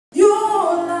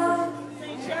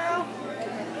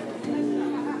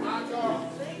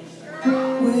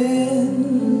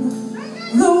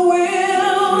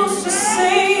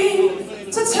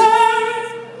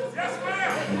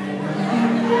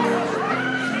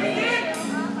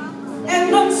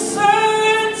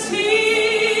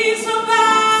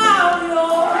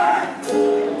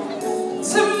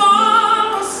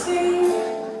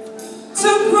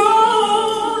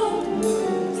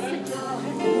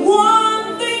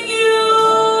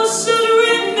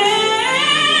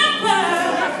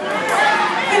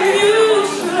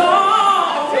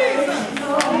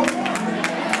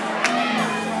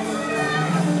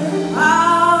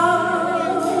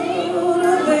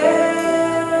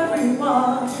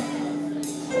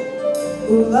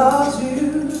who loves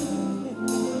you.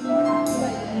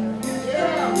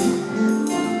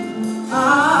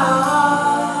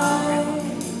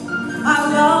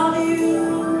 I love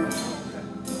you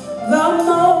the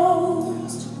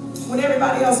most. When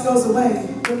everybody else goes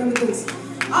away, remember this.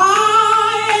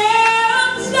 I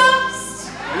am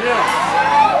just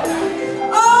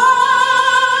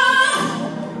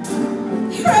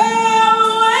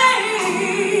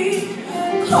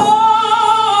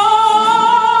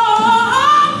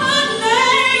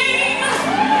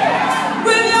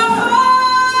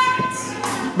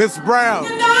Miss Brown.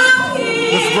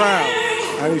 Miss Brown.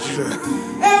 I need you to.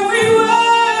 Every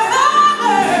word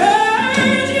I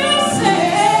heard you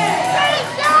say.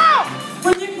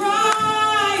 When you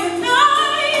cry at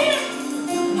night,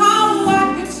 I'll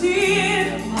wipe your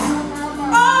tears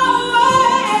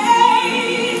away.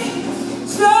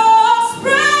 Just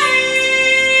bring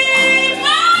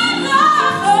my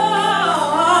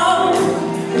love.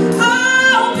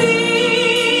 I'll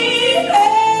be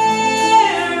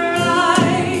there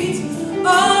right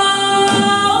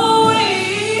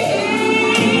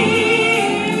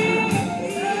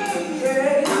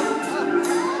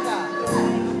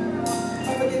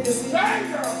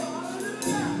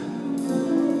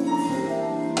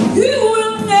You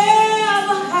will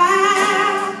never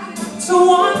have to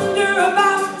wonder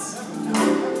about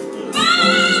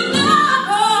my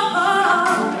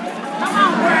love. Come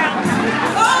on, Brown.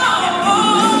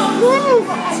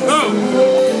 So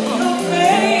put your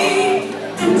faith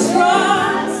and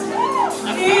trust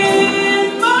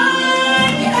in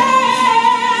my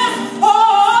care.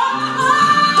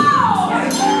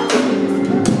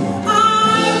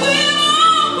 I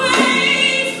will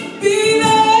always be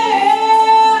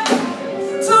there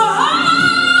to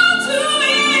hold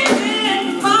you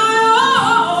in my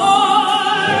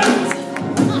arms.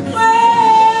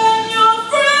 When you're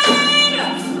afraid,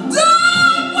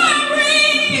 don't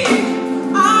worry,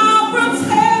 I'll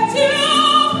protect you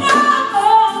from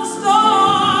the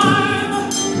storm.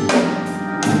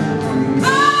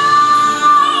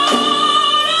 Out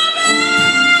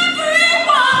of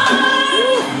everyone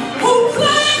who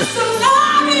claims to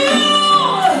love you,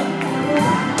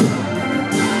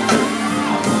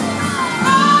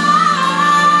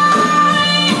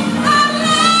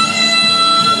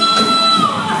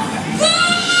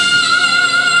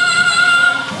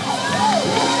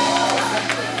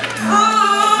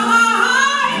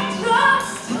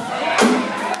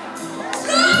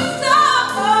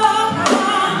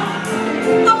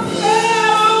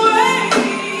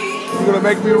 You're gonna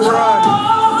make me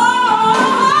run.